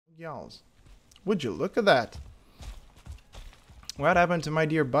Gjalls. Would you look at that? What happened to my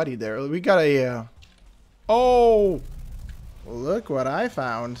dear buddy there? We got a... Oh! Look what I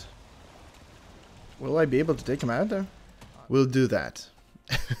found. Will I be able to take him out there? We'll do that.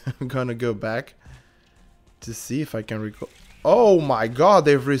 I'm gonna go back to see if I can recall... Oh my god,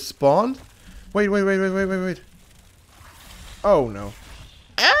 they've respawned? Wait. Oh no.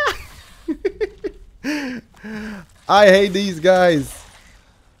 Ah! I hate these guys.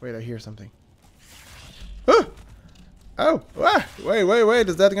 Wait, I hear something. Ah! Oh, ah! Wait.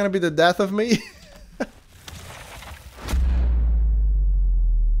 Is that gonna be the death of me?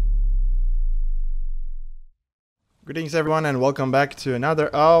 Greetings everyone and welcome back to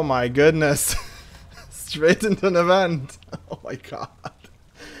another... Oh my goodness. Straight into an event. Oh my god.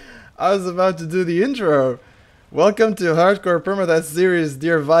 I was about to do the intro. Welcome to Hardcore Permadeath series,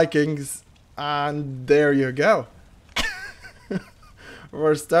 dear Vikings. And there you go.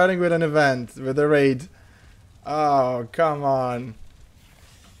 We're starting with an event, with a raid. Oh, come on.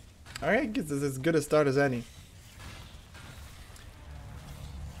 Alright, I guess this is as good a start as any.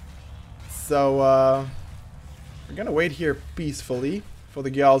 So, we're gonna wait here peacefully for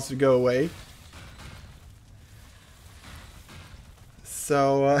the Gjalls to go away.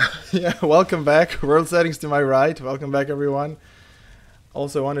 So, yeah, welcome back. World settings to my right. Welcome back, everyone.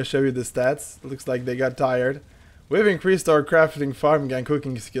 Also, want to show you the stats. It looks like they got tired. We've increased our crafting, farming, and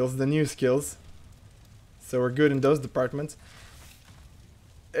cooking skills, the new skills. So we're good in those departments.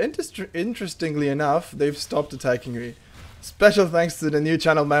 Interestingly enough, they've stopped attacking me. Special thanks to the new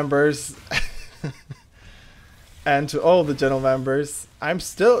channel members. And to all the channel members. I'm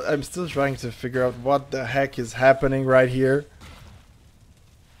still trying to figure out what the heck is happening right here.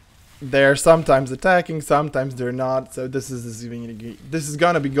 They're sometimes attacking, sometimes they're not. So this is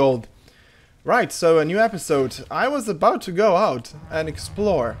gonna be gold. Right, so a new episode. I was about to go out and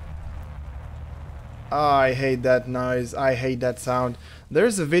explore. I hate that noise. I hate that sound.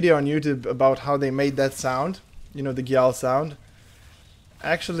 There's a video on YouTube about how they made that sound. You know, the Gjall sound.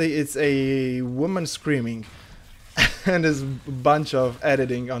 Actually, it's a woman screaming. And there's a bunch of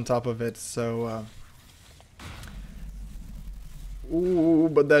editing on top of it. So, ooh,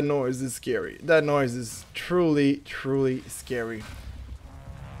 but that noise is scary. That noise is truly scary.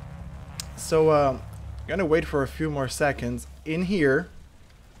 So, I'm gonna wait for a few more seconds in here.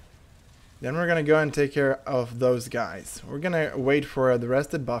 Then we're gonna go and take care of those guys. We're gonna wait for the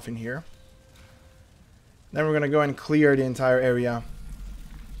rested buff in here. Then we're gonna go and clear the entire area.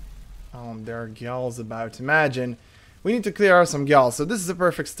 There are Gjalls about. Imagine. We need to clear out some Gjalls. So this is a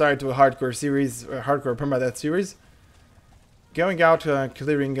perfect start to a hardcore series, a hardcore permadeath series. Going out,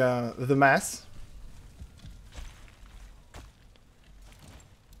 clearing the mess.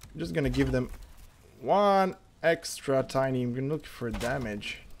 I'm just gonna give them one extra tiny. I'm gonna look for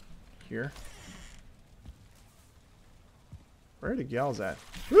damage here. Where are the Gjalls at?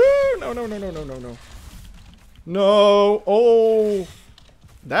 Woo! No. No! Oh!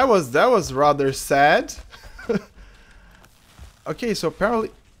 That was rather sad. Okay, so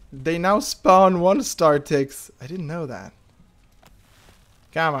apparently they now spawn 1-star ticks. I didn't know that.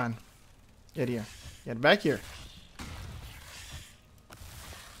 Come on. Get here. Get back here.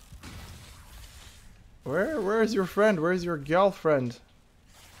 Where is your friend? Where is your Gjall friend?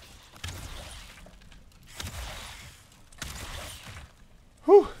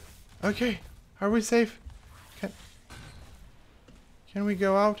 Whew. Okay. Are we safe? Can we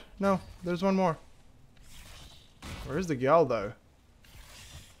go out? No. There's one more. Where's the Gjall though?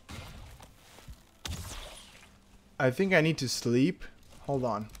 I think I need to sleep. Hold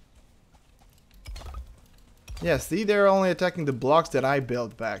on. Yeah, see, they're only attacking the blocks that I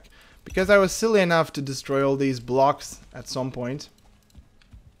built back. Because I was silly enough to destroy all these blocks at some point.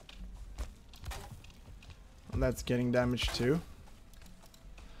 That's getting damaged too.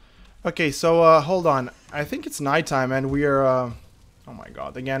 Okay, so hold on. I think it's nighttime and we are... oh my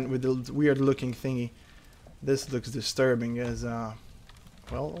god, again with the weird looking thingy. This looks disturbing as... well,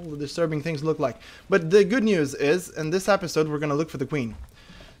 all the disturbing things look like. But the good news is, in this episode we're gonna look for the queen.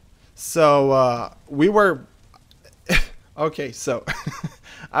 So, we were... Okay, so...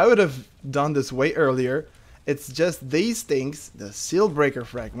 I would have done this way earlier. It's just these things, the sealbreaker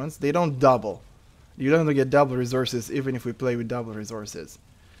fragments, they don't double. You don't get double resources even if we play with double resources.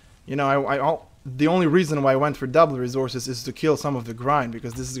 You know, the only reason why I went for double resources is to kill some of the grind,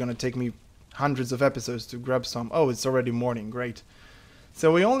 because this is going to take me hundreds of episodes to grab some. Oh, it's already morning, great.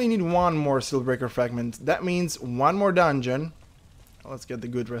 So we only need one more sealbreaker fragment. That means one more dungeon. Let's get the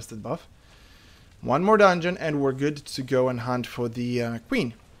good rested buff. One more dungeon and we're good to go and hunt for the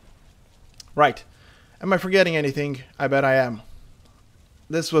queen. Right. Am I forgetting anything? I bet I am.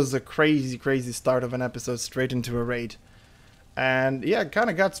 this was a crazy, crazy start of an episode straight into a raid. And yeah, kind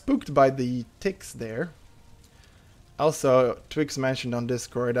of got spooked by the ticks there. Also, Twix mentioned on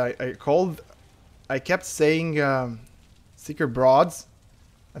Discord, I kept saying Seeker Broads.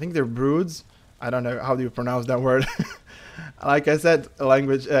 I think they're broods. I don't know, how do you pronounce that word? Like I said,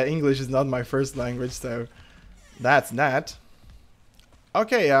 English is not my first language, so that's that.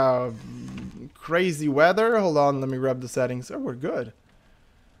 Okay, crazy weather. Hold on, let me grab the settings. Oh, we're good.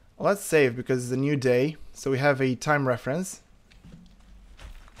 Let's save because it's a new day, so we have a time reference.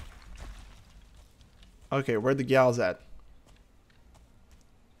 Okay, where the Gjalls at?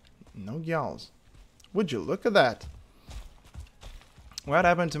 No Gjalls. Would you look at that? What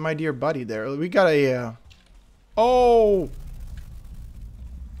happened to my dear buddy there? We got a... Oh!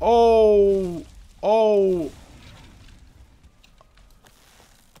 Oh! Oh!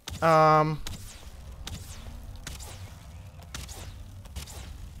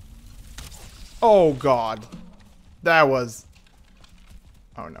 Oh God. That was...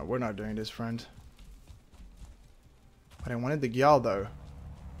 Oh no, we're not doing this, friend. But I wanted the Gjall though.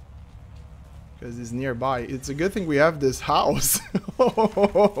 Because it's nearby. It's a good thing we have this house.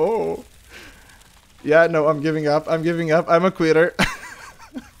 Yeah, no, I'm giving up. I'm giving up. I'm a quitter.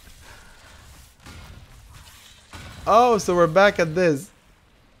 Oh, so we're back at this.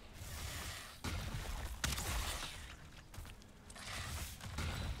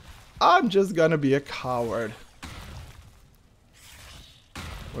 I'm just gonna be a coward.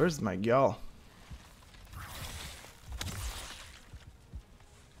 Where's my Gjall?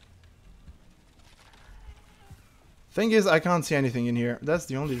 Thing is, I can't see anything in here. That's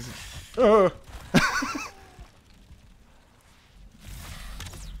the only...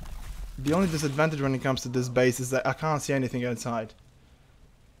 The only disadvantage when it comes to this base is that I can't see anything outside.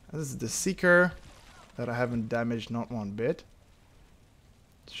 This is the Seeker that I haven't damaged not one bit.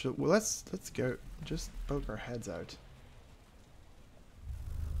 Well, let's go. Just poke our heads out.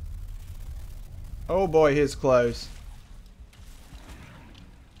 Oh boy, he's close.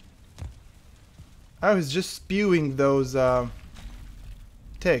 I was just spewing those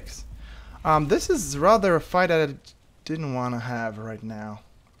ticks. This is rather a fight that I didn't want to have right now.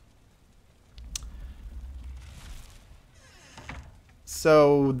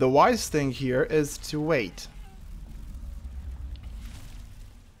 So the wise thing here is to wait.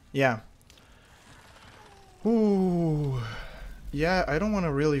 Yeah. Ooh. Yeah, I don't want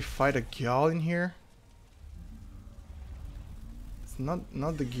to really fight a Gjall in here. It's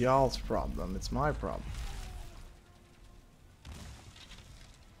not the Gjall's problem, it's my problem.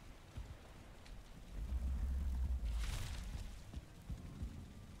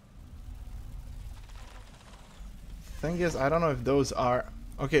 Thing is, I don't know if those are...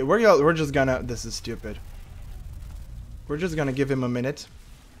 Okay, we're just gonna... This is stupid. We're just gonna give him a minute.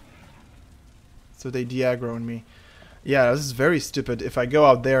 So they de-aggro on me. Yeah, this is very stupid. If I go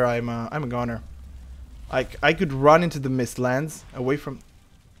out there, I'm a goner. I could run into the Mistlands, away from...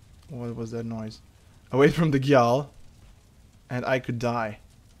 What was that noise? Away from the Gjall. And I could die.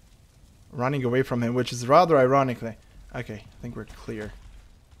 Running away from him, which is rather ironically... Okay, I think we're clear.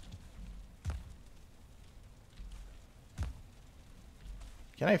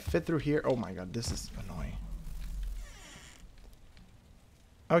 Can I fit through here? Oh my god, this is annoying.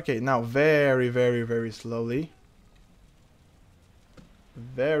 Okay, now very, very, very slowly.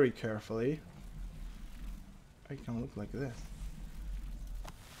 Very carefully. I can look like this.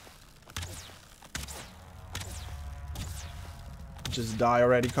 Just die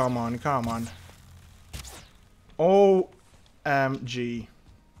already, come on, come on. OMG.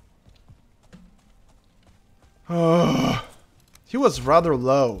 Oh. He was rather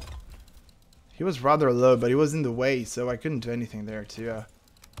low. He was rather low, but he was in the way, so I couldn't do anything there to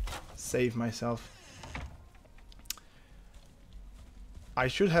save myself. I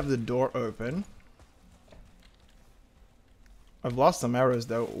should have the door open. I've lost some arrows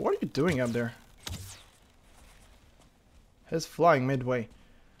though. What are you doing up there? He's flying midway.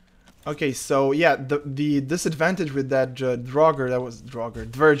 Okay, so yeah, the disadvantage with that Dverger,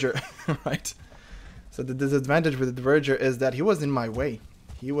 right? So the disadvantage with the Dverger is that he was in my way.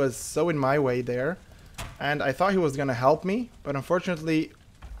 He was so in my way there. And I thought he was gonna help me, but unfortunately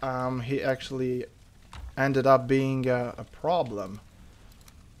he actually ended up being a problem.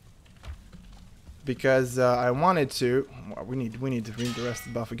 Because I wanted to... Well, we need the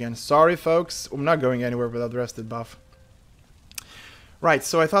rested buff again. Sorry folks, I'm not going anywhere without the rested buff. Right,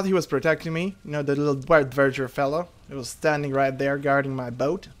 so I thought he was protecting me. You know, the little Dverger fellow. He was standing right there guarding my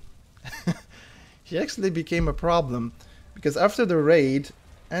boat. He actually became a problem, because after the raid,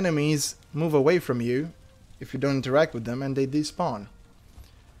 enemies move away from you if you don't interact with them, and they despawn.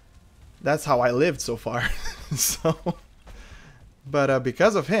 That's how I lived so far. So, but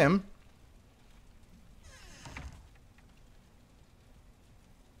because of him,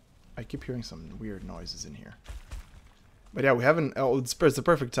 I keep hearing some weird noises in here. But yeah, we haven't. Oh, it's the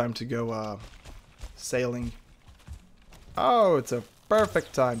perfect time to go sailing. Oh, it's a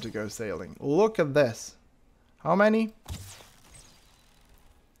perfect time to go sailing. Look at this. How many?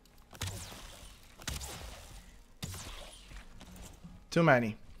 Too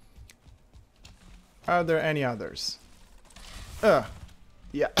many. Are there any others? Yeah,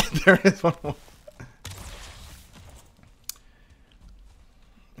 there is one more.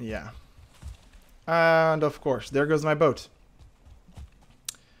 Yeah. And of course, there goes my boat.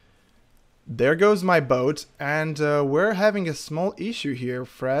 There goes my boat, and we're having a small issue here,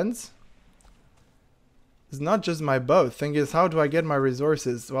 friends. It's not just my boat. Thing is, how do I get my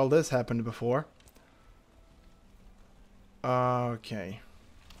resources? Well, this happened before. Okay.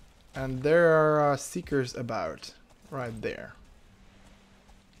 And there are seekers about. Right there.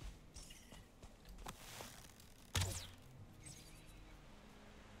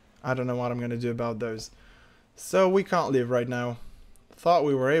 I don't know what I'm gonna do about those. So we can't leave right now. Thought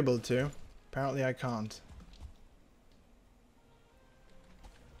we were able to. Apparently I can't.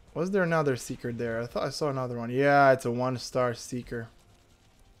 Was there another seeker there? I thought I saw another one. Yeah, it's a 1-star seeker.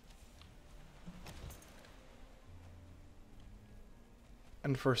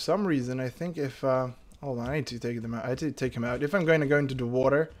 And for some reason, I think if... hold on, I need to take them out. I need to take him out. If I'm going to go into the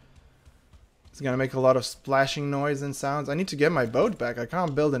water, it's going to make a lot of splashing noise and sounds. I need to get my boat back. I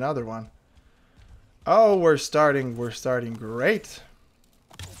can't build another one. Oh, we're starting. We're starting great.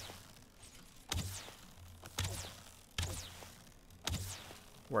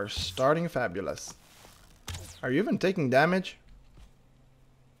 We're starting fabulous. Are you even taking damage?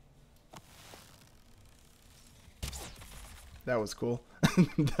 That was cool.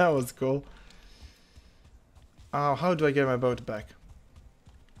 That was cool. How do I get my boat back?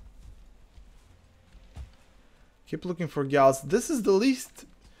 Keep looking for Gjalls. This is the least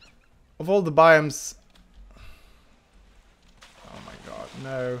of all the biomes. Oh my god,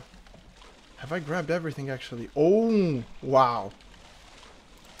 no. Have I grabbed everything actually? Oh, wow.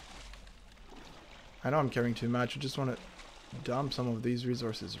 I know I'm carrying too much. I just want to dump some of these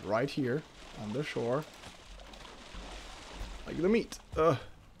resources right here on the shore. Like the meat. Ugh.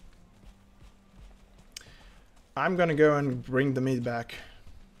 I'm gonna go and bring the meat back.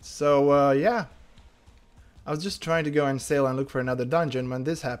 So, yeah. I was just trying to go and sail and look for another dungeon when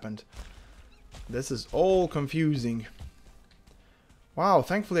this happened. This is all confusing. Wow,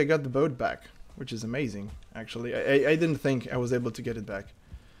 thankfully I got the boat back, which is amazing, actually. I didn't think I was able to get it back.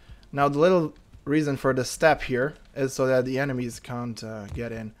 Now, the little reason for the step here is so that the enemies can't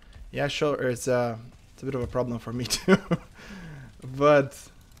get in. Yeah, sure, it's a bit of a problem for me too. But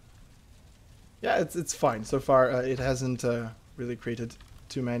yeah, it's fine. So far, it hasn't really created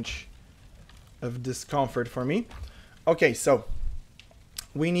too much of discomfort for me. Okay, so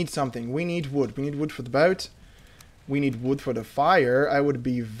we need something. We need wood. We need wood for the boat. We need wood for the fire. I would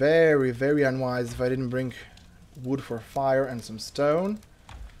be very, very unwise if I didn't bring wood for fire and some stone.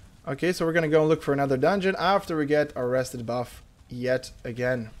 Okay, so we're gonna go and look for another dungeon after we get our rested buff yet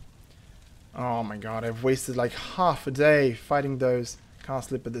again. Oh my god, I've wasted like half a day fighting those. Can't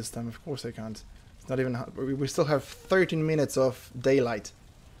sleep at this time, of course I can't. It's not even... We still have 13 minutes of daylight.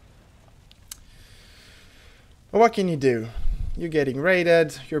 But what can you do? You're getting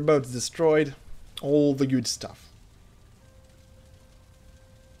raided, your boat's destroyed, all the good stuff.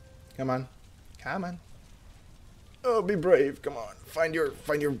 Come on. Come on. Oh, be brave, come on. Find your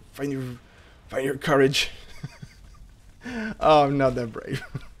courage. Oh, I'm not that brave.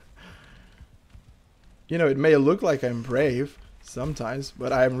 You know, it may look like I'm brave sometimes,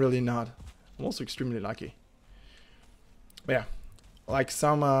 but I'm really not. I'm also extremely lucky. But yeah, like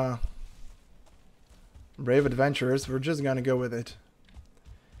some brave adventurers, we're just gonna go with it.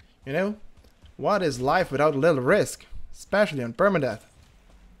 You know, what is life without a little risk? Especially on Permadeath.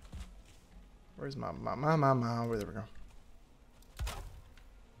 Where's my where there we go.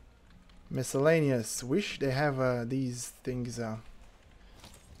 Miscellaneous. Wish they have these things.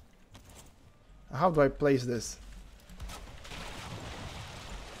 How do I place this?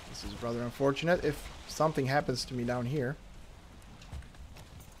 This is rather unfortunate if something happens to me down here.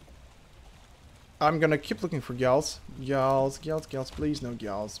 I'm gonna keep looking for Gjalls. Gjalls, please no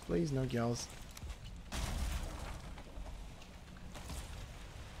Gjalls. Please no Gjalls.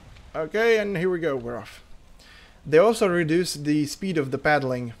 Okay, and here we go, we're off. They also reduce the speed of the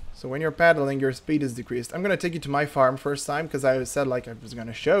paddling. So when you're paddling, your speed is decreased. I'm gonna take you to my farm first time, because I said like I was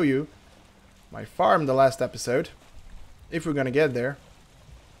gonna show you my farm the last episode. If we're gonna get there.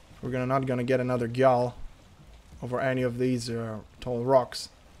 We're not gonna get another Gjall over any of these tall rocks.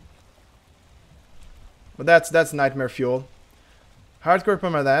 But that's nightmare fuel. Hardcore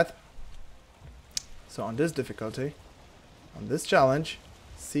Permadeath. So on this difficulty, on this challenge,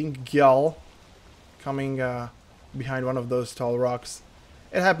 seeing Gjall coming behind one of those tall rocks.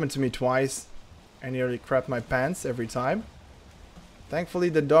 It happened to me twice. I nearly crapped my pants every time. Thankfully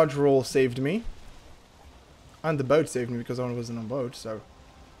the dodge roll saved me. And the boat saved me because I wasn't on boat, so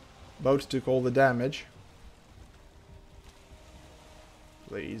boat took all the damage.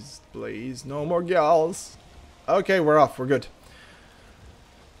 Please, please, no more Gjalls. Okay, we're off, we're good.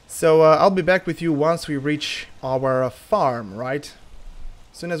 So I'll be back with you once we reach our farm, right?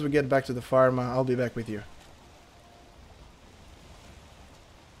 As soon as we get back to the farm, I'll be back with you.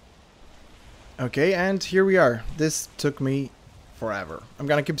 Okay, and here we are. This took me forever. I'm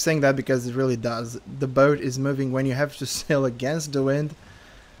gonna keep saying that because it really does. The boat is moving when you have to sail against the wind.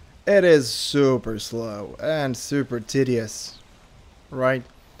 It is super slow and super tedious, right?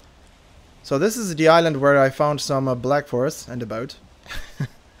 So this is the island where I found some black forest and a boat.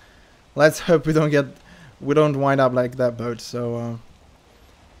 Let's hope we don't wind up like that boat. So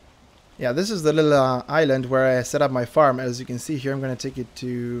yeah, this is the little island where I set up my farm. As you can see here, I'm gonna take it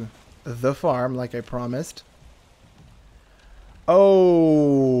to the farm like I promised.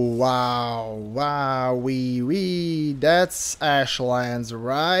 Oh wow, wow, wee, that's ashlands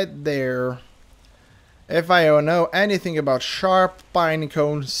right there. If I don't know anything about sharp pine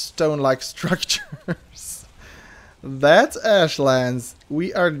cone stone-like structures, that's ashlands.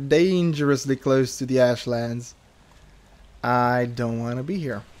 We are dangerously close to the ashlands. I don't want to be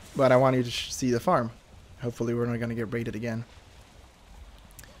here, but I want you to see the farm. Hopefully we're not going to get raided again.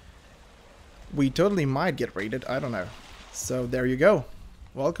 We totally might get raided, I don't know. So there you go.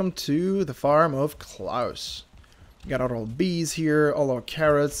 Welcome to the farm of Klaus. We got all our bees here, all our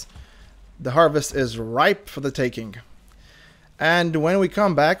carrots. The harvest is ripe for the taking. And when we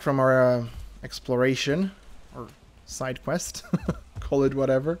come back from our exploration, or side quest, call it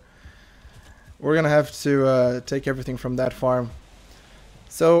whatever, we're gonna have to take everything from that farm.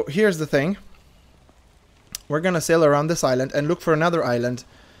 So here's the thing. We're gonna sail around this island and look for another island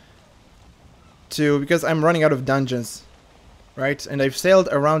because I'm running out of dungeons, right? And I've sailed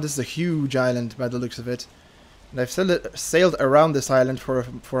around. This is a huge island by the looks of it, and I've sailed around this island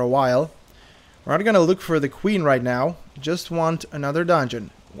for a while. We're not gonna look for the queen right now. Just want another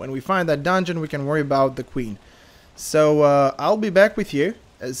dungeon. When we find that dungeon, we can worry about the queen. So I'll be back with you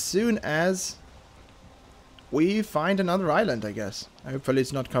as soon as we find another island, I guess. Hopefully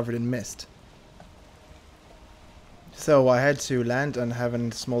it's not covered in mist. So I had to land and have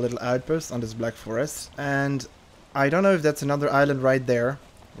a small little outpost on this black forest, and I don't know if that's another island right there,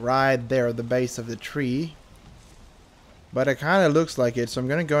 at the base of the tree, but it kind of looks like it, so I'm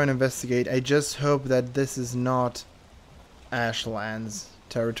gonna go and investigate. I just hope that this is not Ashlands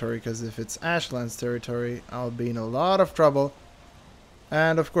territory, because if it's Ashlands territory, I'll be in a lot of trouble.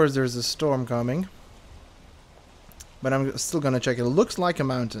 And of course there's a storm coming, but I'm still gonna check. It looks like a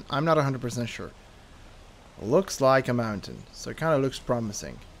mountain. I'm not 100% sure. Looks like a mountain, so it kind of looks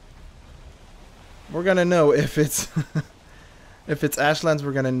promising. We're gonna know if it's if it's Ashlands.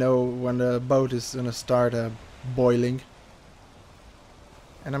 We're gonna know when the boat is gonna start boiling,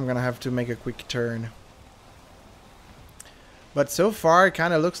 and I'm gonna have to make a quick turn. But so far it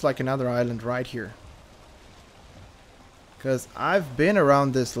kind of looks like another island right here, because I've been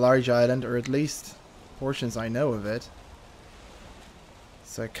around this large island, or at least portions I know of it.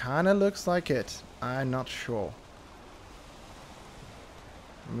 So it kind of looks like it. I'm not sure.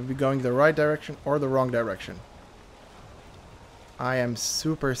 Maybe going the right direction or the wrong direction. I am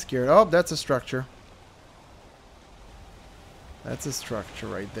super scared. Oh, that's a structure. That's a structure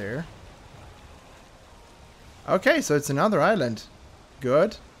right there. Okay, so it's another island.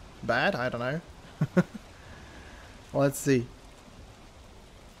 Good? Bad? I don't know. Let's see.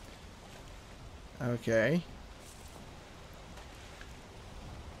 Okay.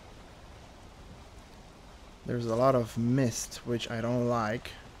 There's a lot of mist, which I don't like.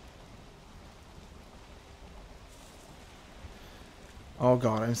 Oh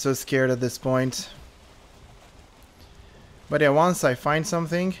god, I'm so scared at this point. But yeah, once I find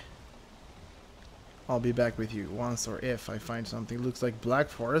something, I'll be back with you. Once or if I find something. Looks like Black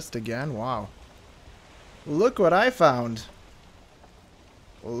Forest again. Wow. Look what I found.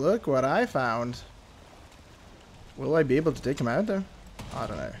 Look what I found. Will I be able to take him out though? I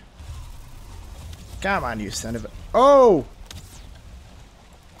don't know. Come on, you son of a... Oh!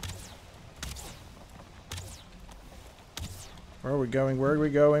 Where are we going? Where are we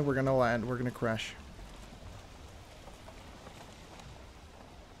going? We're gonna land. We're gonna crash.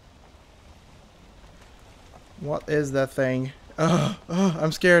 What is that thing? Oh,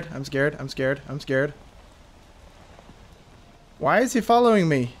 I'm scared. I'm scared. I'm scared. I'm scared. Why is he following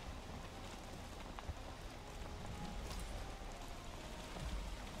me?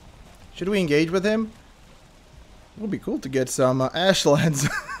 Should we engage with him? It would be cool to get some Ashlands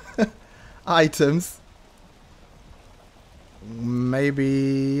items.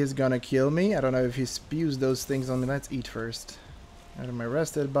 Maybe he's gonna kill me. I don't know if he spews those things on me. Let's eat first. Out of my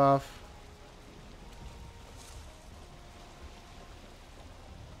rested buff.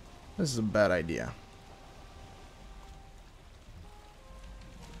 This is a bad idea.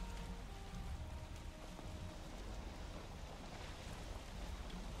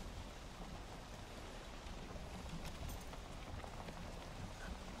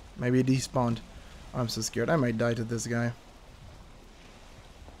 Maybe he despawned. I'm so scared. I might die to this guy.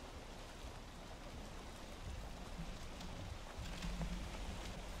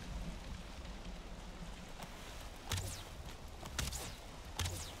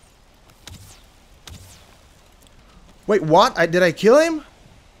 Wait, what? Did I kill him?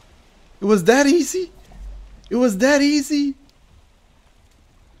 It was that easy? It was that easy?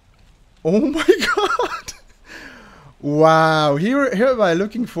 Oh my god! Wow, here am I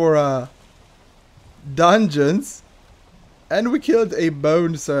looking for dungeons, and we killed a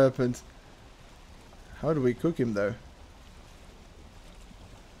bone serpent. How do we cook him though?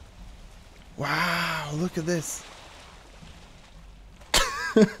 Wow, look at this.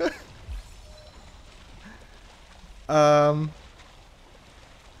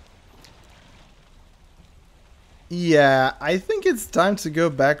 Yeah, I think it's time to go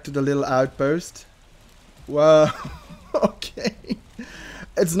back to the little outpost. Well, okay.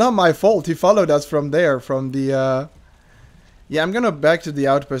 It's not my fault. He followed us from there, from the, Yeah, I'm gonna back to the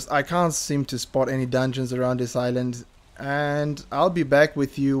outpost. I can't seem to spot any dungeons around this island. And I'll be back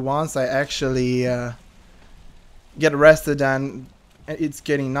with you once I actually, get rested and it's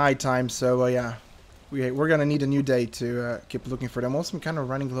getting nighttime, so, yeah. We're gonna need a new day to keep looking for them. Also, I'm kind of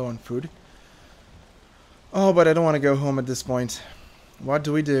running low on food. Oh, but I don't want to go home at this point. What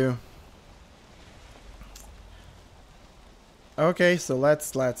do we do? Okay, so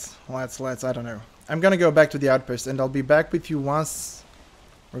let's, I don't know. I'm gonna go back to the outpost and I'll be back with you once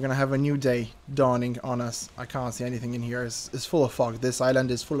we're gonna have a new day dawning on us. I can't see anything in here. It's full of fog. This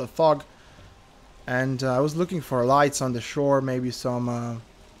island is full of fog. And I was looking for lights on the shore, maybe some...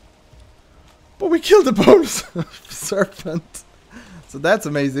 But we killed the bone serpent. So that's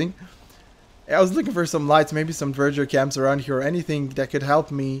amazing. I was looking for some lights, maybe some villager camps around here, or anything that could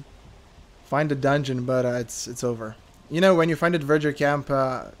help me find a dungeon, but it's over. You know, when you find a villager camp,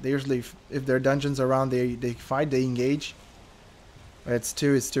 they usually, if there are dungeons around, they fight, they engage. But it's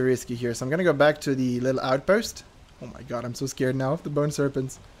too risky here. So I'm gonna go back to the little outpost. Oh my god, I'm so scared now of the bone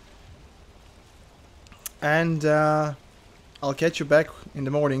serpents. And I'll catch you back in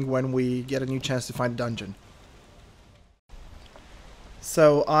the morning when we get a new chance to find a dungeon.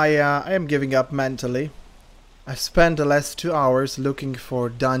 So I am giving up mentally. I've spent the last 2 hours looking for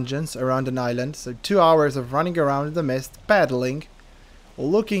dungeons around an island. So 2 hours of running around in the mist, paddling,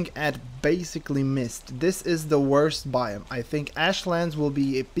 looking at basically mist. This is the worst biome. I think Ashlands will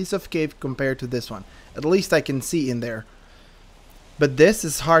be a piece of cake compared to this one. At least I can see in there. But this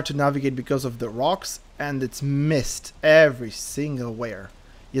is hard to navigate because of the rocks and it's mist every single where.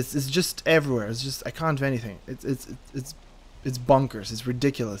 It's just everywhere. It's just, I can't do anything. It's bonkers. It's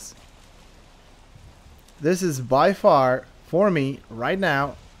ridiculous. This is by far, for me, right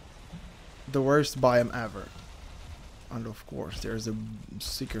now, the worst biome ever. And of course, there's a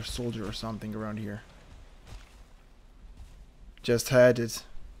seeker soldier or something around here. Just had it.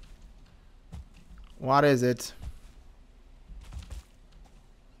 What is it?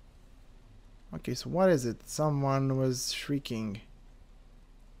 Okay, so what is it? Someone was shrieking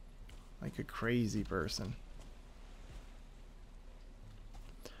like a crazy person.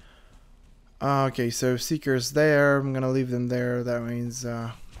 Okay, so Seeker's there. I'm gonna leave them there. That means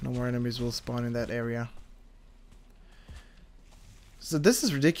no more enemies will spawn in that area. So this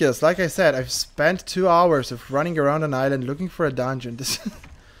is ridiculous. Like I said, I've spent 2 hours of running around an island looking for a dungeon. This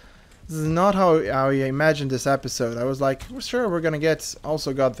is not how I imagined this episode. I was like, well, sure, we're gonna get...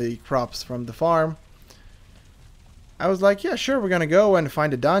 Also got the crops from the farm. I was like, yeah, sure, we're gonna go and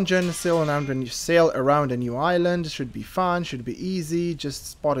find a dungeon, sail around a new island. Should be fun, should be easy, just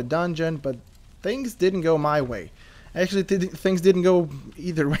spot a dungeon. But things didn't go my way. Actually, things didn't go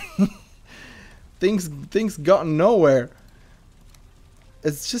either way. Things got nowhere.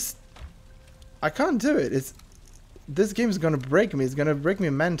 It's just... I can't do it. This game is gonna break me. It's gonna break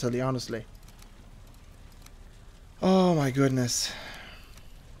me mentally, honestly. Oh my goodness.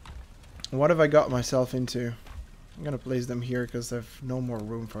 What have I got myself into? I'm gonna place them here because I have no more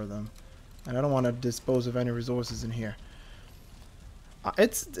room for them. And I don't want to dispose of any resources in here.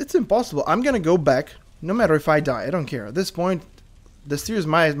 It's impossible. I'm gonna go back, no matter if I die. I don't care. At this point, the series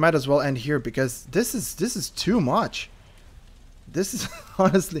might as well end here because this is too much. This is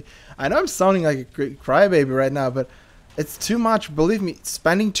honestly, I know I'm sounding like a crybaby right now, but it's too much. Believe me,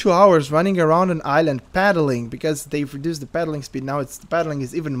 spending 2 hours running around an island paddling because they've reduced the paddling speed. Now the paddling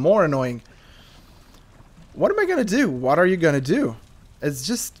is even more annoying. What am I gonna do? What are you gonna do? It's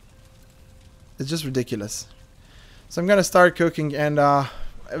just ridiculous. So I'm gonna start cooking, and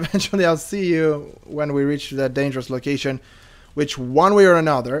eventually I'll see you when we reach that dangerous location, which one way or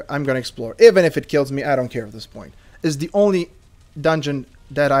another I'm gonna explore. Even if it kills me, I don't care at this point. It's the only dungeon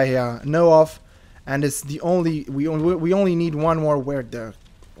that I know of, and it's the only we only need one more. Where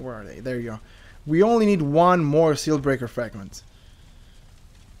are they? There you go. We only need one more sealbreaker fragment,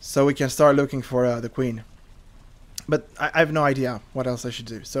 so we can start looking for the queen. But I have no idea what else I should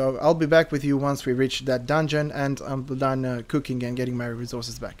do. So I'll be back with you once we reach that dungeon and I'm done cooking and getting my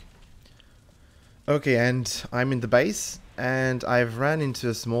resources back. Okay, and I'm in the base and I've ran into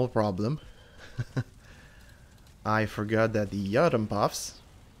a small problem. I forgot that the autumn puffs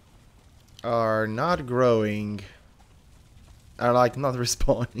are not growing, are like not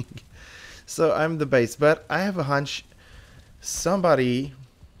respawning. So I'm the base, but I have a hunch somebody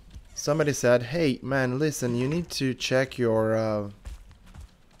said, hey man, listen, you need to check your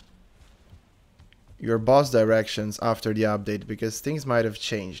boss directions after the update because things might have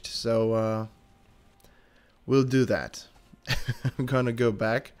changed. So we'll do that. I'm gonna go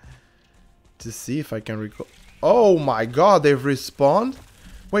back to see if I can recall. Oh my god, they've respawned?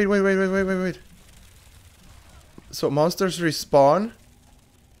 Wait. So monsters respawn?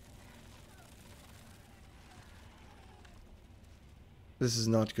 This is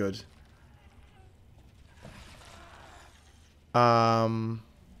not good. So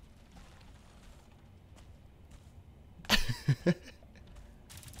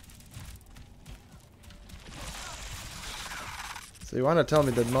you want to tell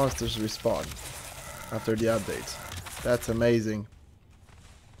me that monsters respawn after the update? That's amazing.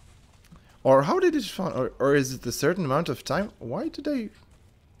 Or how did it spawn? Or is it a certain amount of time? Why do they...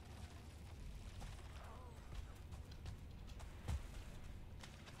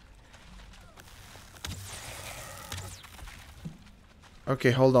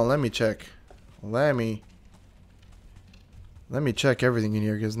 Okay, hold on, let me check. Let me check everything in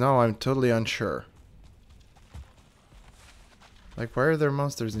here, because now I'm totally unsure. Like, why are there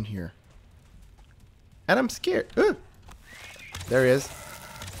monsters in here? And I'm scared. Ooh! There he is.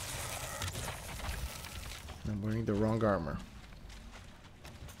 I'm wearing the wrong armor.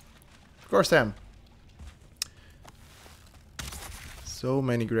 Of course I am. So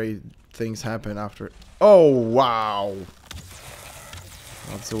many great things happen after... Oh, wow!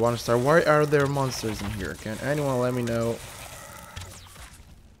 That's a 1-star. Why are there monsters in here? Can anyone let me know?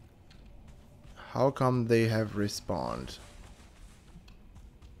 How come they have respawned?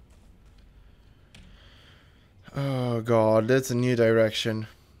 Oh god, that's a new direction.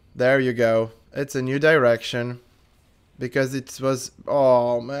 There you go. It's a new direction. Because it was...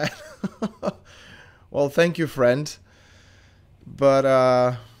 Oh man. Well, thank you, friend. But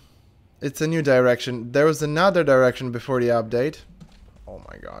it's a new direction. There was another direction before the update. Oh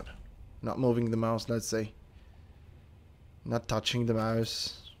my god. Not moving the mouse, let's say. Not touching the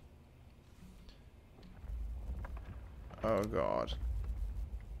mouse. Oh god.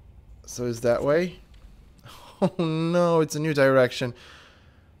 So is that way? Oh no, it's a new direction.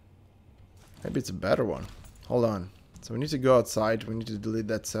 Maybe it's a better one. Hold on. So we need to go outside. We need to delete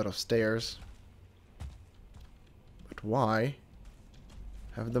that set of stairs. But why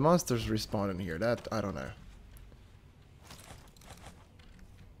have the monsters respawned in here? That, I don't know.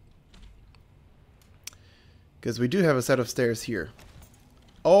 Because we do have a set of stairs here.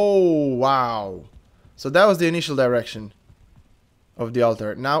 Oh, wow. So that was the initial direction of the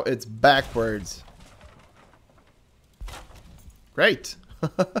altar. Now it's backwards. Great.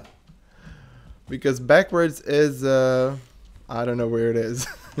 Because backwards is, I don't know where it is.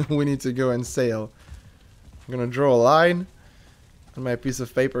 We need to go and sail. I'm going to draw a line on my piece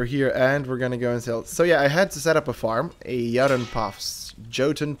of paper here and we're going to go and sail. So yeah, I had to set up a farm. A Jotun Puffs.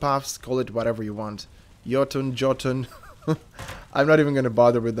 Jotun Puffs, call it whatever you want. Jotun. I'm not even going to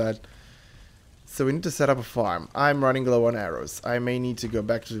bother with that. So we need to set up a farm. I'm running low on arrows. I may need to go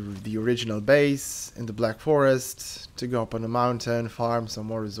back to the original base in the Black Forest to go up on the mountain, farm some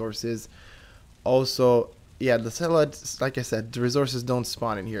more resources. Also, yeah, the salad, like I said, the resources don't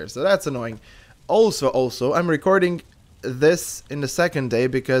spawn in here, so that's annoying. Also, I'm recording this in the second day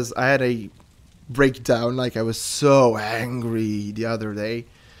because I had a breakdown. Like, I was so angry the other day.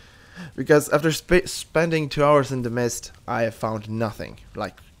 Because after spending 2 hours in the mist, I have found nothing.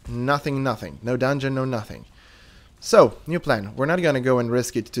 Like, nothing. No dungeon, no nothing. So, new plan. We're not gonna go and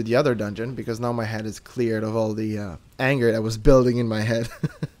risk it to the other dungeon, because now my head is cleared of all the anger that was building in my head.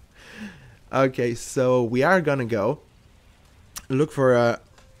 Okay, so we are gonna go look for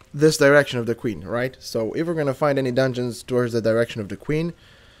this direction of the queen, right? So if we're gonna find any dungeons towards the direction of the queen,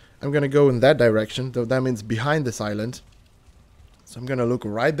 I'm gonna go in that direction, though that means behind this island. So I'm gonna look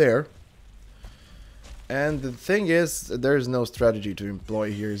right there. And the thing is, there's no strategy to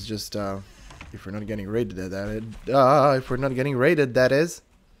employ here. It's just if we're not getting raided, if we're not getting raided, that is.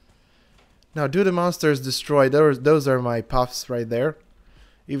 Now, do the monsters destroy? Those are my puffs right there.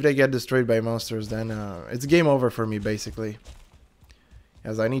 If they get destroyed by monsters, then it's game over for me, basically.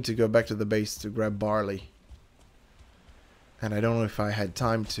 As I need to go back to the base to grab barley. And I don't know if I had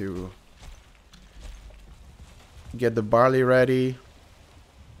time to get the barley ready.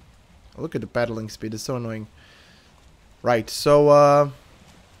 Look at the paddling speed, it's so annoying. Right, so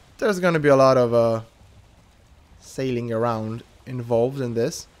there's gonna be a lot of sailing around involved in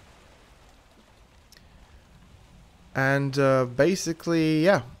this. And basically,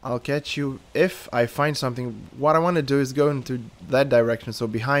 yeah, I'll catch you if I find something. What I want to do is go into that direction, so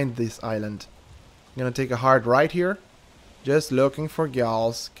behind this island. I'm gonna take a hard right here, just looking for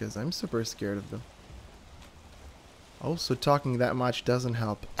Gjalls, because I'm super scared of them. Also, talking that much doesn't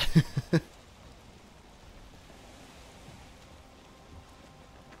help.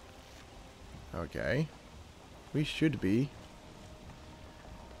 Okay. We should be.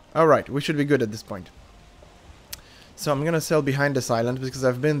 Alright, we should be good at this point. So I'm gonna sail behind this island because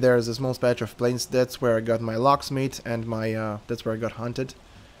I've been there as a small patch of plains. That's where I got my locksmith and my that's where I got hunted.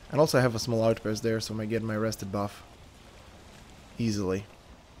 And also I have a small outpost there, so I get my rested buff easily.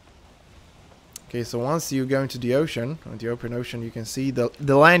 Okay, so once you go into the ocean, on the open ocean, you can see the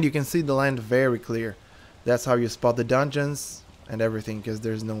land. You can see the land very clear. That's how you spot the dungeons and everything, because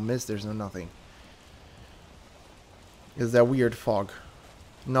there's no mist, there's no nothing. It's that weird fog.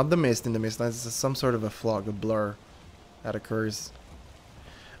 Not the mist in the mist, it's some sort of a fog, a blur that occurs.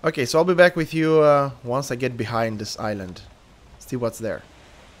 Okay, so I'll be back with you once I get behind this island. See what's there.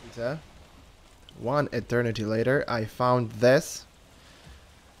 1 eternity later, I found this.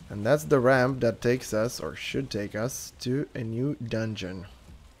 And that's the ramp that takes us, or should take us, to a new dungeon.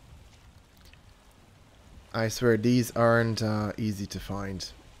 I swear these aren't easy to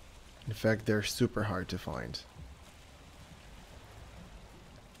find. In fact, they're super hard to find.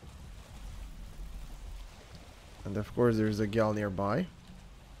 And of course there's a Gjall nearby.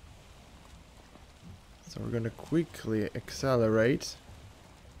 So we're gonna quickly accelerate.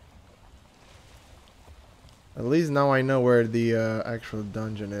 At least now I know where the actual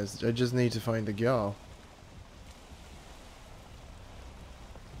dungeon is. I just need to find the Gjall.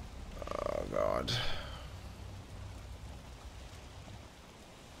 Oh god.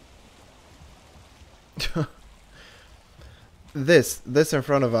 This in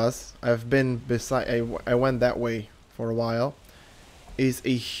front of us, I've been beside, I went that way for a while, is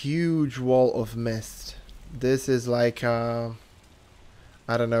a huge wall of mist. This is like, I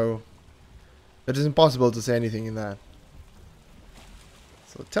don't know, it is impossible to say anything in that.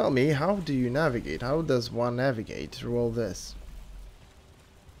 So tell me, how do you navigate? How does one navigate through all this?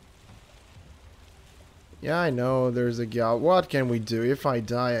 Yeah, I know there's a Gjall. What can we do? If I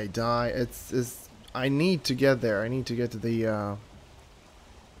die, I die. It's I need to get there. I need to get to the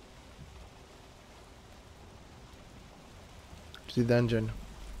dungeon.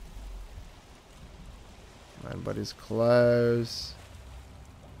 My buddy's close.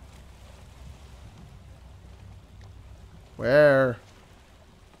 Where?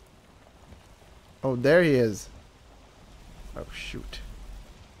 Oh, there he is. Oh, shoot.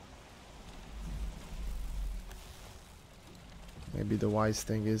 Maybe the wise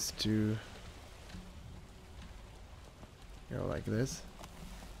thing is to go like this.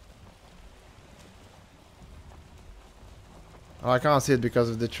 Oh, I can't see it because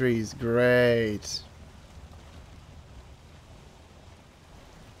of the trees. Great.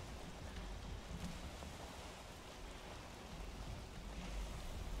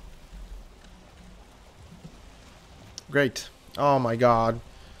 Great. Oh my god.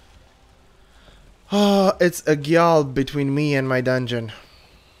 Oh, it's a Gjall between me and my dungeon.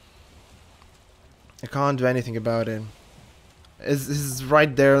 I can't do anything about it. It's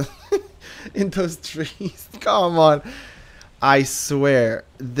right there in those trees. Come on. I swear,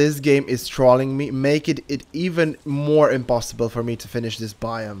 this game is trolling me, making it even more impossible for me to finish this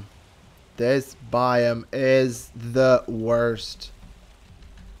biome. This biome is the worst.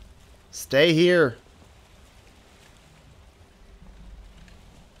 Stay here.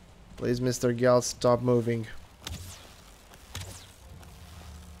 Please, Mr. Gjall, stop moving.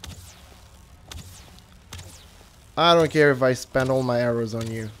 I don't care if I spend all my arrows on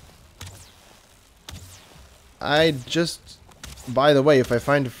you. I just... By the way, if I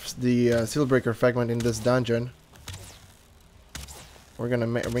find the sealbreaker fragment in this dungeon, we're gonna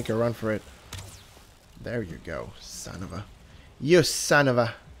make a run for it. There you go, son of a... You son of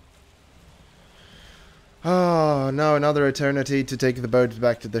a... Oh, now another eternity to take the boat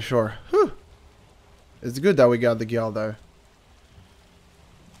back to the shore. Whew. It's good that we got the Gjall, though.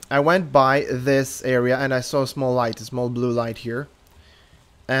 I went by this area and I saw a small light, a small blue light here.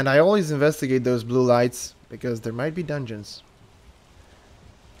 And I always investigate those blue lights because there might be dungeons.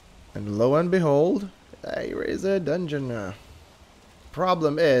 And lo and behold, there is a dungeon.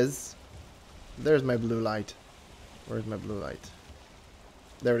 Problem is, there's my blue light. Where's my blue light?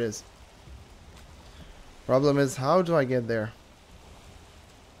 There it is. Problem is, how do I get there?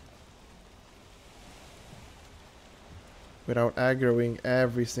 Without aggroing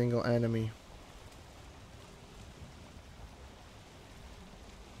every single enemy.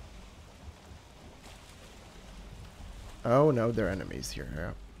 Oh no, they're enemies here.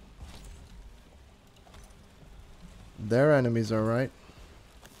 Yeah. They're enemies, alright.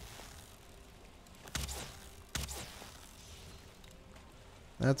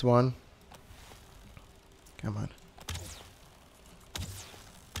 That's one. Come on.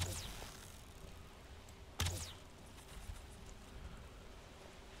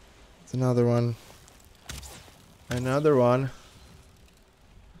 It's another one. Another one.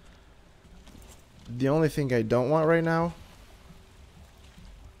 The only thing I don't want right now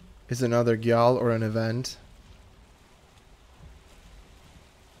is another Gjall or an event.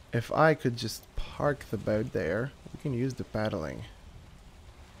 If I could just park the boat there, we can use the paddling.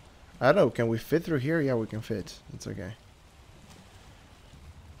 I don't know, can we fit through here? Yeah, we can fit. It's okay.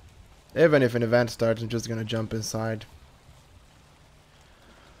 Even if an event starts, I'm just gonna jump inside.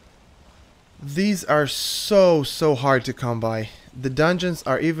 These are so hard to come by. The dungeons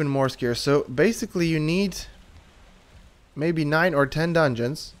are even more scarce. So basically you need maybe 9 or 10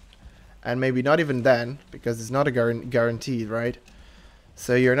 dungeons. And maybe not even then, because it's not a guaranteed, right?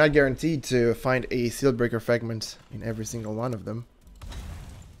 So you're not guaranteed to find a sealbreaker fragment in every single one of them.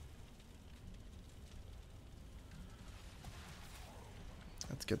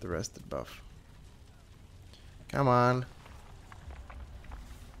 Let's get the rested buff. Come on.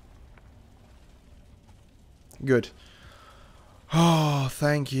 Good. Oh,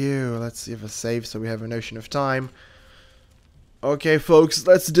 thank you. Let's see if I save so we have a notion of time. Okay, folks,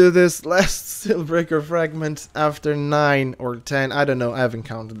 let's do this. Last sealbreaker fragment after 9 or 10. I don't know. I haven't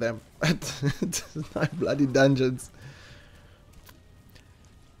counted them. 9 bloody dungeons.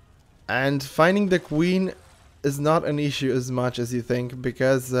 And finding the queen is not an issue as much as you think,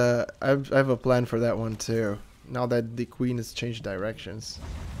 because I have a plan for that one too. Now that the queen has changed directions.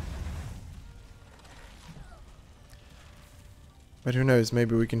 But who knows,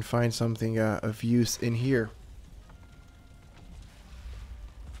 maybe we can find something of use in here.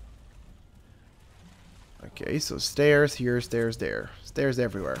 Okay, so stairs here, stairs there. Stairs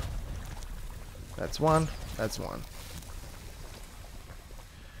everywhere. That's one, that's one.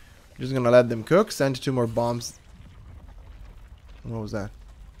 Just gonna let them cook, send 2 more bombs. What was that?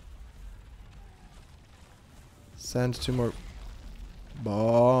 Send 2 more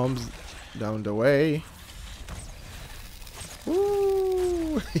bombs down the way.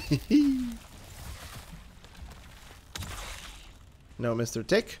 Woo! No, Mr.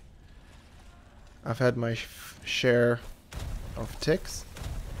 Tick. I've had my share of ticks.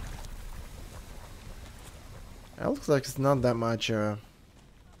 It looks like it's not that much.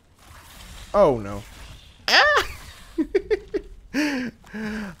 Oh no. Ah!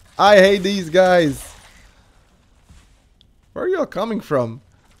 I hate these guys. Where are y'all coming from?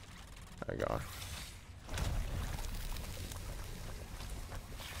 Oh my god.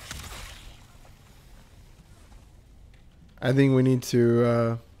 I think we need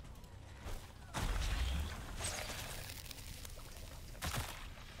to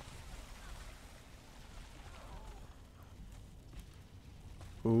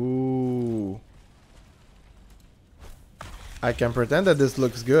ooh. I can pretend that this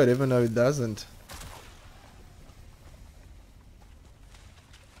looks good even though it doesn't.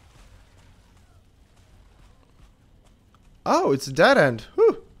 Oh, it's a dead end.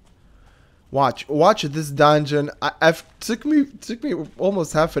 Whew. Watch this dungeon. Took me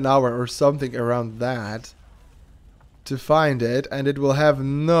almost half an hour or something around that to find it, and it will have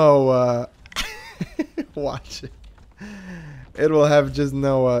no watch it. it will have just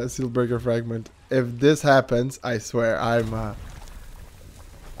no sealbreaker fragment. If this happens, I swear I'm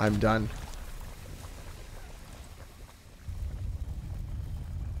done.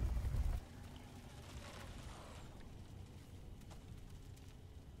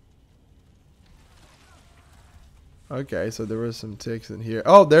 Okay, so there were some ticks in here.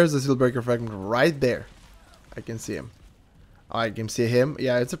 Oh, there's a sealbreaker fragment right there. I can see him. I can see him.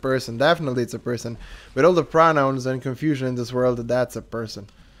 Yeah, it's a person. Definitely it's a person. With all the pronouns and confusion in this world, that's a person.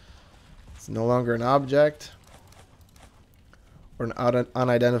 It's no longer an object. Or an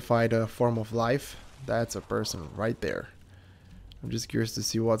unidentified form of life. That's a person right there. I'm just curious to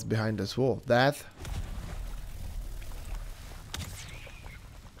see what's behind this wall. That...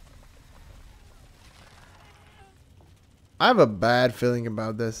 I have a bad feeling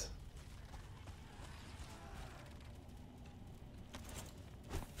about this.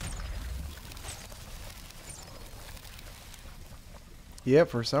 Yeah,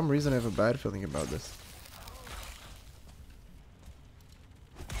 for some reason I have a bad feeling about this.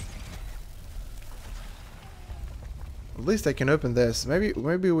 At least I can open this. Maybe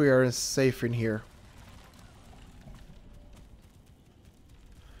we are safe in here.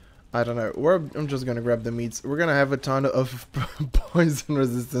 I don't know. I'm just gonna grab the meats. We're gonna have a ton of poison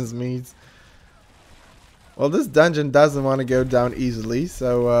resistance meats. Well, this dungeon doesn't want to go down easily,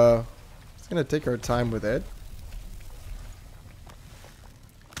 so it's gonna take our time with it.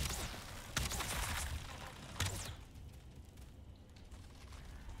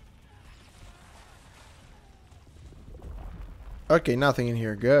 Okay, nothing in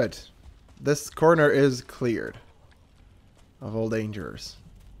here. Good. This corner is cleared of all dangers.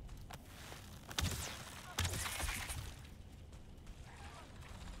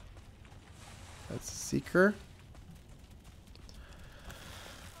 That's a seeker.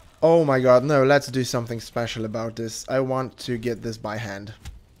 Oh my god, no, let's do something special about this. I want to get this by hand.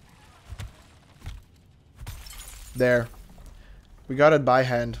 There. We got it by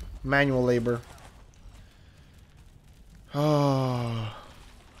hand. Manual labor. Oh.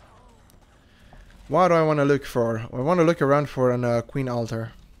 What do I want to look for? I want to look around for a queen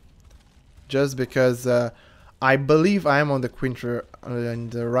altar. Just because I believe I am on the in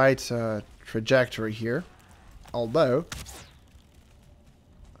the right trajectory here. Although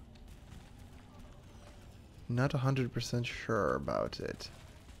not 100% sure about it.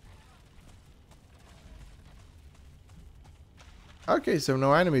 Okay, so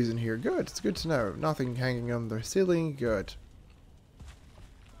no enemies in here. Good, it's good to know. Nothing hanging on the ceiling. Good.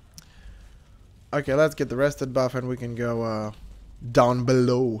 Okay, let's get the rested buff and we can go down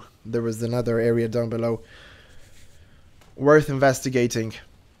below. There was another area down below worth investigating.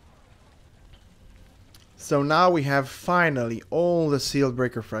 So now we have finally all the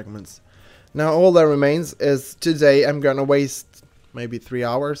sealbreaker fragments. Now all that remains is today I'm gonna waste maybe 3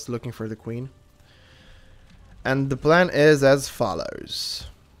 hours looking for the queen. And the plan is as follows.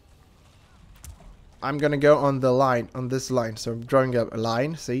 I'm gonna go on the line, on this line. So I'm drawing a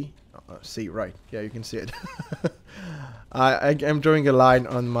line, see? See, right. Yeah, you can see it. I'm drawing a line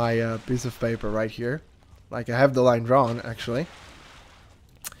on my piece of paper right here. Like I have the line drawn, actually.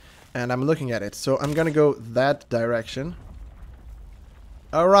 And I'm looking at it. So I'm gonna go that direction.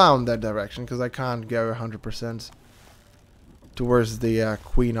 Around that direction, because I can't go 100% towards the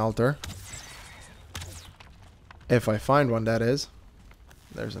queen altar. If I find one, that is.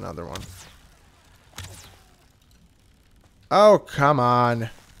 There's another one. Oh, come on.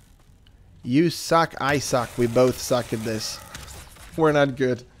 You suck, I suck. We both suck at this. We're not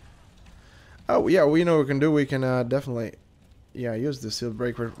good. Oh, yeah, we know what we can do. We can definitely, yeah, use the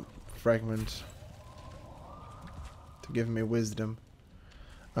sealbreaker fragment to give me wisdom.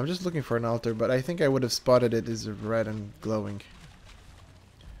 I'm just looking for an altar, but I think I would have spotted it as red and glowing.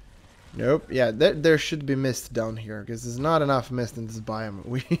 Nope. Yeah, there should be mist down here, because there's not enough mist in this biome.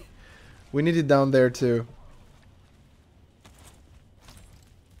 We need it down there too.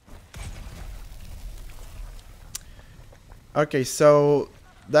 Okay, so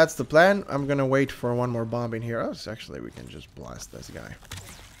that's the plan. I'm gonna wait for one more bomb in here. Oh, so actually we can just blast this guy.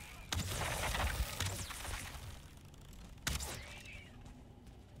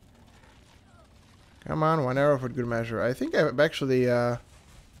 Come on, one arrow for good measure. I think I've actually done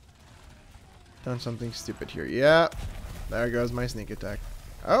something stupid here. Yeah, there goes my sneak attack.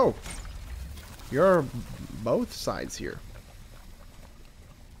 Oh, you're both sides here.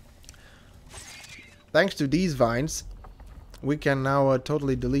 Thanks to these vines, we can now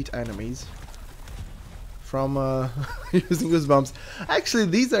totally delete enemies from using goosebumps. Actually,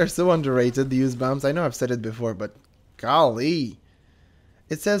 these are so underrated, the goosebumps. I know I've said it before, but golly.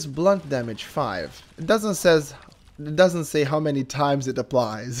 It says blunt damage 5. It It doesn't say how many times it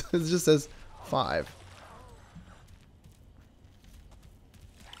applies. It just says 5.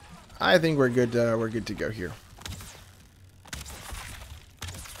 I think we're good. We're good to go here.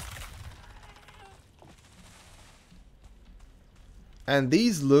 And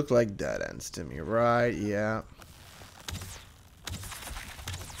these look like dead ends to me, right? Yeah.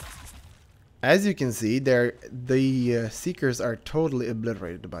 As you can see, the seekers are totally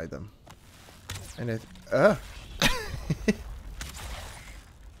obliterated by them. And it,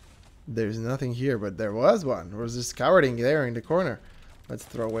 there's nothing here, but there was one. There was this cowarding there in the corner. Let's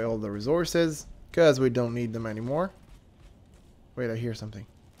throw away all the resources, because we don't need them anymore. Wait, I hear something.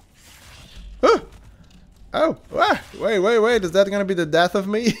 Oh! Oh! Ah! Wait. Is that gonna be the death of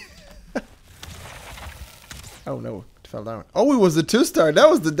me? Oh no, it fell down. Oh, it was a 2-star. That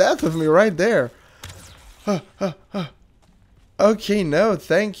was the death of me right there. Okay, no,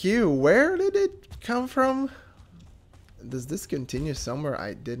 thank you. Where did it come from? Does this continue somewhere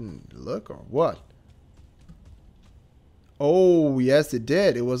I didn't look or what? Oh, yes, it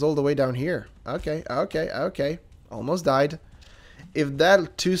did. It was all the way down here. Okay. Almost died. If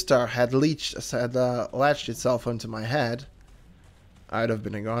that 2-star had latched itself onto my head, I'd have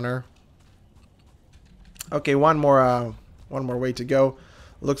been a goner. Okay, one more way to go.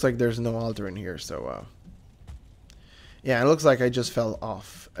 Looks like there's no altar in here, so yeah, it looks like I just fell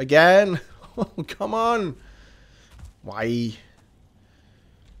off again. Oh, come on. Why?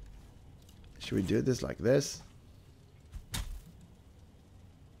 Should we do this like this?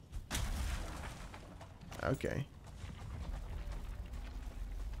 Okay.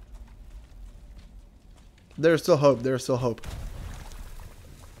 There's still hope. There's still hope.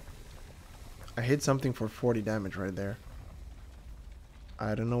 I hit something for 40 damage right there.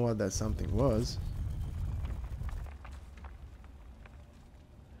 I don't know what that something was.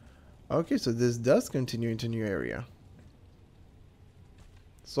 Okay, so this does continue into new area.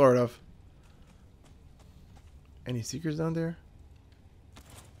 Sort of. Any seekers down there?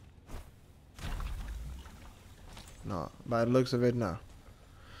 No. By the looks of it, no.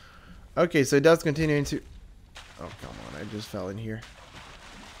 Okay, so it does continue into... Oh, come on. I just fell in here.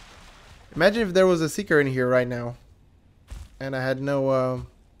 Imagine if there was a seeker in here right now. And I had no...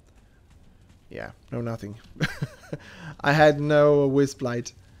 yeah, no nothing. I had no wisp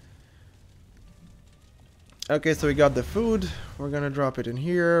light. Okay, so we got the food. We're gonna drop it in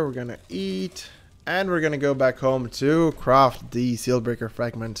here. We're gonna eat. And we're gonna go back home to craft the sealbreaker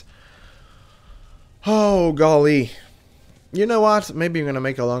fragment. Oh, golly. You know what? Maybe I'm gonna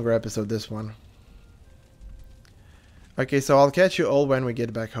make a longer episode this one. Okay, so I'll catch you all when we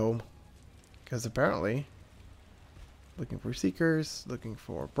get back home. Because apparently, looking for seekers, looking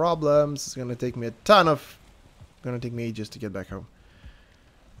for problems. It's gonna take me gonna take me ages to get back home.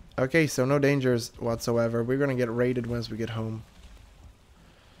 Okay, so no dangers whatsoever. We're gonna get raided once we get home.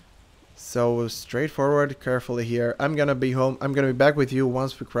 So straightforward, carefully here. I'm gonna be home. I'm gonna be back with you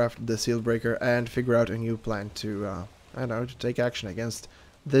once we craft the sealbreaker and figure out a new plan to, I don't know, to take action against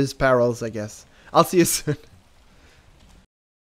these perils, I guess. I'll see you soon.